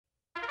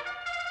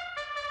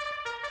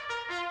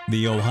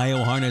The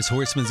Ohio Harness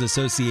Horsemen's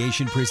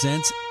Association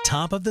presents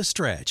Top of the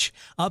Stretch,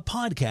 a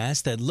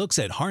podcast that looks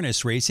at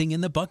harness racing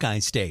in the Buckeye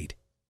State.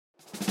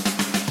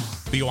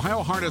 The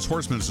Ohio Harness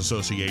Horsemen's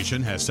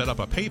Association has set up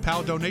a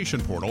PayPal donation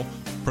portal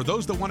for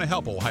those that want to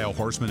help Ohio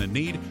horsemen in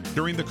need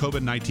during the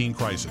COVID-19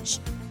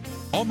 crisis.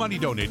 All money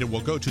donated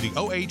will go to the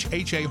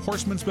OHHA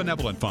Horsemen's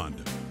Benevolent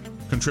Fund.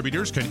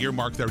 Contributors can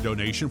earmark their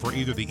donation for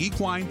either the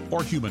equine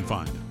or human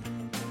fund.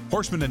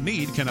 Horsemen in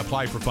need can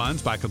apply for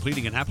funds by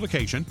completing an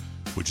application,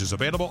 which is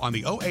available on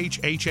the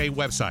OHHA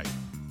website,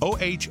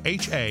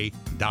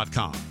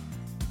 ohha.com.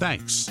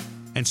 Thanks,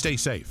 and stay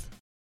safe.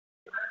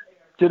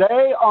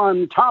 Today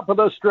on Top of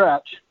the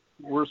Stretch,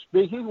 we're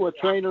speaking with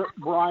trainer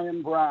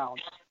Brian Brown.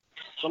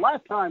 The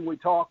last time we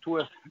talked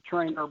with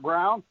trainer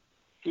Brown,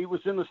 he was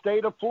in the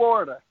state of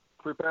Florida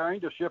preparing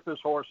to ship his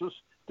horses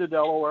to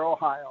Delaware,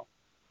 Ohio.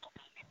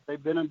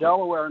 They've been in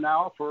Delaware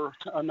now for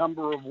a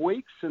number of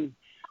weeks, and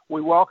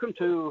we welcome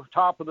to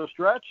Top of the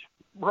Stretch,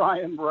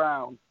 Brian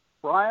Brown.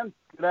 Brian,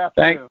 good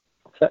afternoon.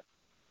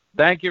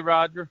 Thank you,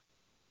 Roger.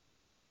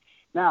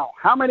 Now,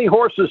 how many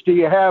horses do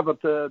you have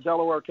at the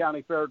Delaware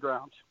County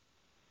Fairgrounds?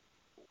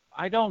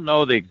 I don't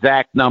know the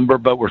exact number,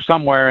 but we're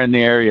somewhere in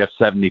the area of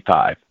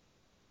 75.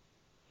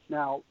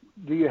 Now,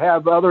 do you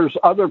have other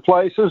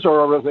places,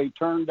 or are they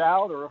turned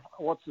out, or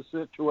what's the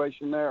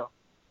situation there?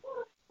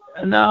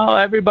 No,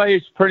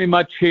 everybody's pretty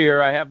much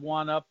here. I have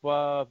one up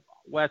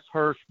Wes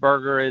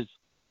Hirschberger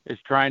is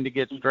trying to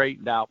get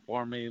straightened out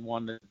for me,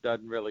 one that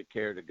doesn't really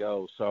care to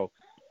go. So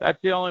that's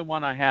the only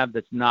one I have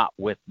that's not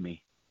with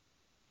me.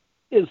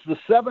 Is the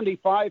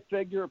 75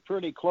 figure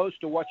pretty close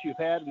to what you've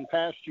had in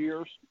past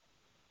years?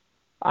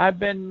 I've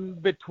been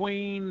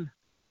between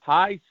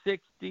high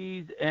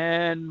 60s,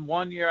 and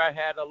one year I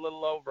had a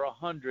little over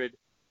 100,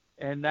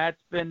 and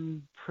that's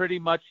been pretty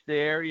much the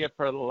area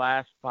for the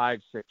last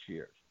 5-6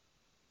 years.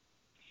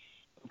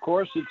 Of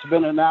course, it's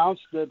been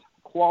announced that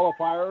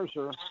qualifiers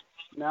are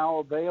now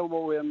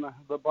available in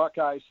the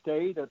Buckeye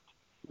State at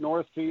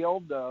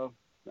Northfield,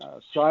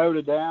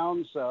 Scioto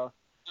Downs,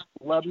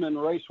 Lebanon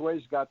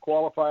Raceway's got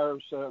qualifiers,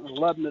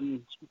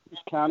 Lebanon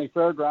County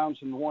Fairgrounds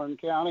in Warren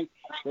County.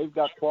 They've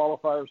got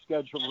qualifiers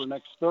scheduled for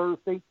next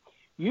Thursday.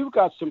 You've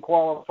got some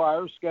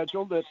qualifiers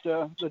scheduled at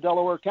the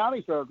Delaware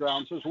County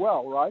Fairgrounds as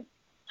well, right?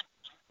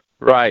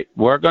 Right.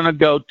 We're going to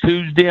go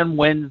Tuesday and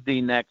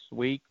Wednesday next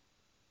week.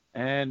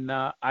 And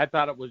I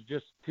thought it was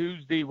just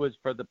Tuesday was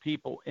for the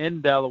people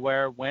in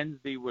Delaware.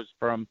 Wednesday was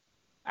from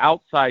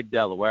outside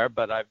Delaware,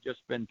 but I've just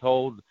been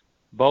told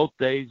both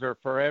days are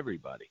for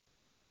everybody.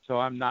 So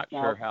I'm not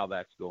sure how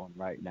that's going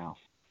right now.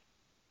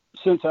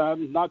 Since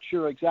I'm not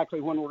sure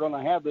exactly when we're going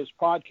to have this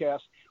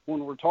podcast,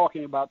 when we're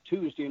talking about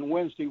Tuesday and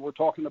Wednesday, we're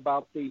talking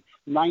about the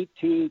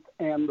 19th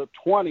and the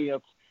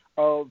 20th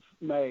of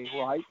May,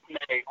 right?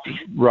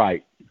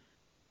 Right.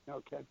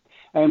 Okay.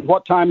 And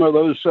what time are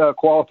those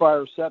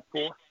qualifiers set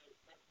for?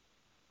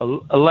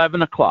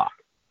 11 o'clock.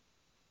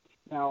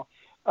 Now,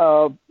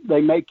 they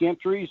make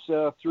entries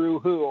through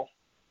who?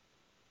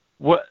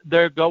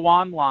 They go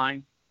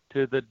online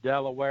to the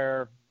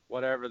Delaware,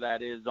 whatever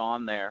that is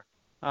on there.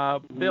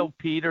 Bill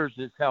Peters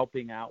is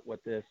helping out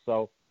with this,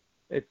 so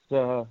it's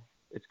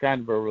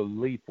kind of a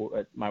relief.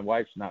 My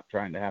wife's not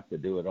trying to have to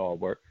do it all.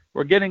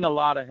 We're getting a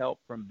lot of help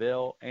from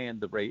Bill and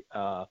the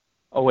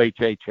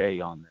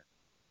OHHA on this.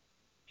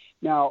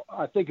 Now,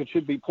 I think it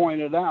should be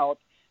pointed out,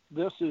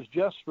 this is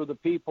just for the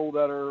people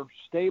that are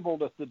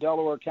stabled at the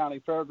Delaware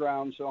County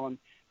Fairgrounds on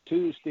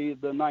Tuesday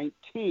the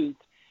 19th.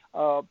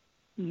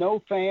 No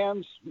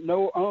fans,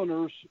 no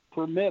owners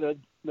permitted,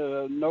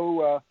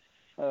 no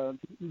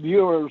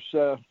viewers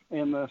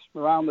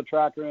around the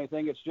track or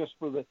anything. It's just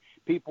for the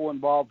people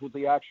involved with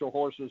the actual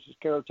horses,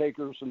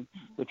 caretakers and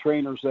the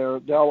trainers there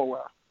at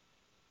Delaware.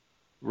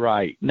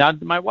 Right. Now,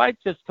 my wife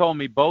just told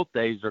me both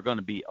days are going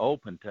to be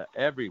open to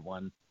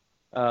everyone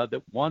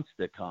that wants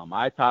to come.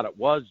 I thought it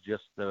was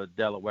just the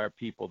Delaware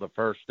people the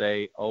first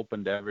day,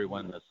 open to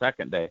everyone the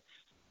second day.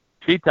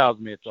 She tells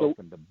me it's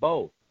open to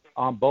both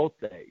on both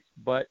days.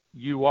 But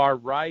you are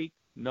right,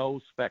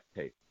 no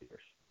spectators.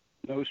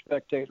 No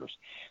spectators.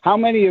 How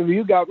many of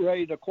you got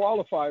ready to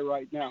qualify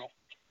right now?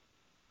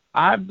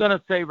 I'm going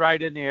to say right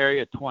in the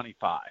area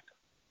 25.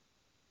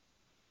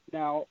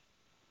 Now,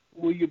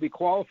 will you be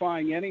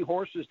qualifying any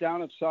horses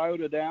down at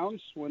Scioto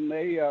Downs when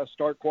they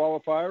start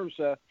qualifiers?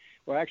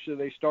 Well, actually,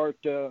 they start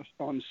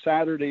on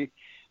Saturday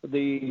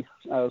the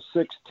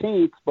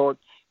 16th, but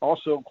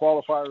also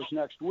qualifiers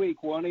next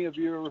week. Will any of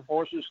your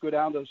horses go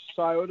down to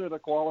Scioto to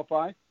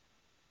qualify?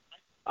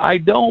 I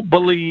don't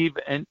believe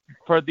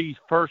for these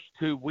first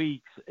 2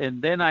 weeks, and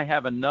then I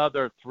have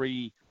another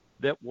 3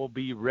 that will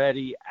be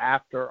ready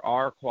after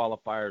our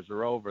qualifiers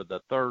are over the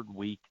third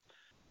week.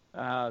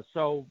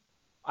 So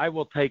I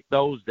will take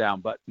those down,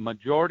 but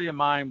majority of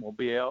mine will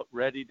be out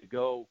ready to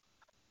go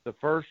the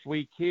first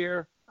week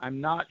here. I'm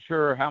not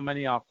sure how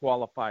many I'll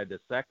qualify the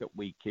second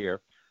week here.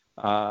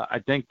 I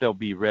think they'll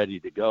be ready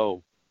to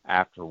go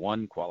after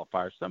one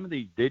qualifier. Some of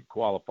these did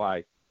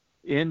qualify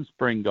in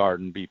Spring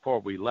Garden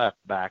before we left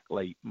back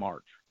late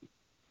March.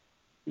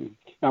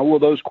 Now, will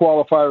those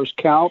qualifiers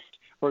count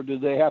or do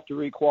they have to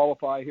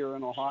requalify here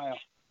in Ohio?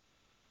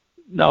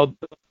 No,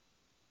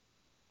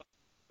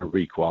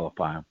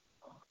 requalify them.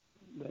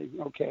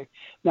 Okay.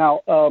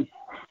 Now,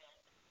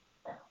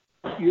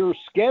 your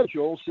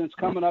schedule, since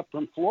coming up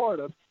from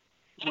Florida,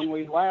 when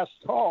we last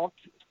talked,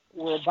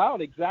 we're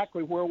about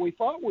exactly where we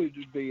thought we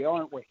would be,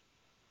 aren't we?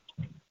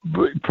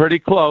 Pretty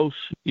close.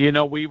 You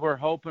know, we were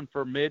hoping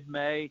for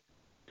mid-May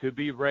to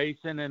be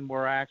racing, and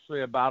we're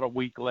actually about a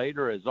week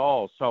later is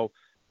all. So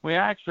we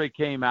actually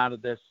came out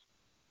of this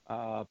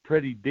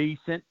pretty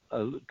decent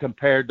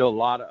compared to a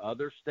lot of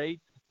other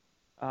states.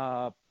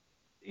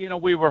 You know,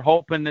 we were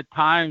hoping at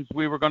times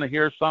we were going to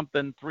hear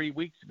something 3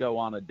 weeks ago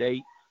on a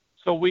date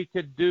so we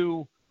could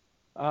do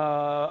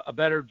a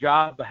better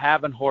job of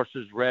having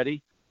horses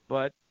ready.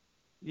 But,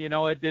 you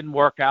know, it didn't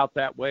work out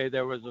that way.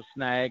 There was a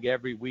snag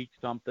every week.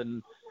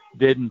 Something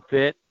didn't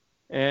fit.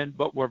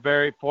 But we're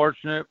very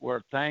fortunate.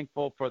 We're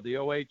thankful for the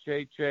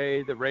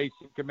OHHA, the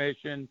Racing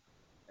Commission,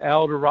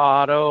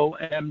 Eldorado,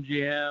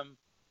 MGM,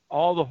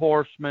 all the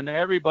horsemen,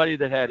 everybody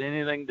that had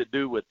anything to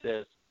do with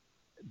this,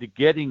 to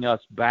getting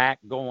us back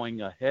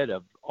going ahead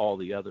of all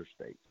the other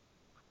states.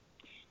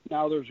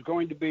 Now, there's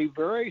going to be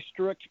very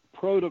strict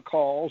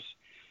protocols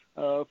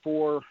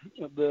for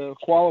the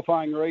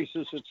qualifying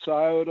races at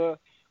Scioto,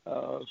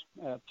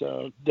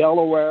 at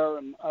Delaware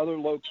and other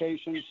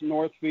locations,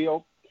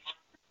 Northfield.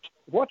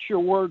 What's your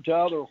word to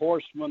other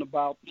horsemen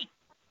about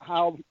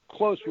how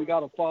close we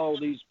got to follow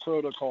these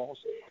protocols?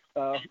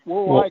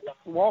 We're like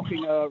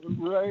walking a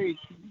very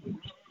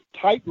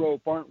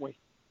tightrope, aren't we?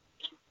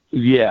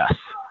 Yes.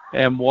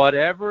 And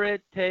whatever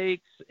it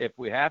takes, if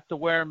we have to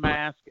wear a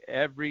mask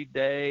every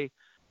day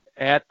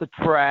at the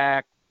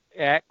track,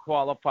 at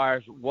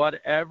qualifiers,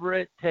 whatever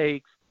it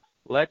takes,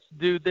 let's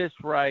do this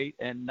right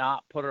and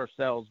not put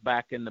ourselves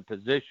back in the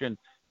position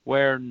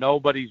where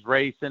nobody's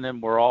racing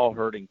and we're all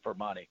hurting for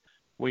money.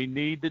 We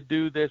need to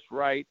do this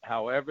right,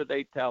 however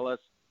they tell us,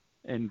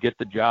 and get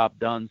the job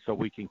done so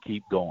we can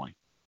keep going.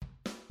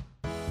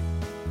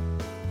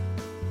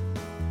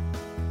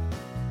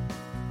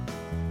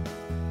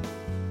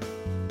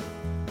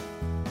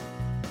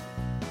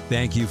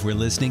 Thank you for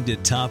listening to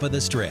Top of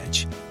the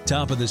Stretch.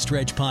 Top of the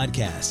Stretch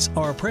podcasts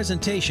are a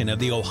presentation of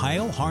the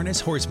Ohio Harness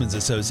Horsemen's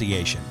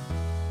Association.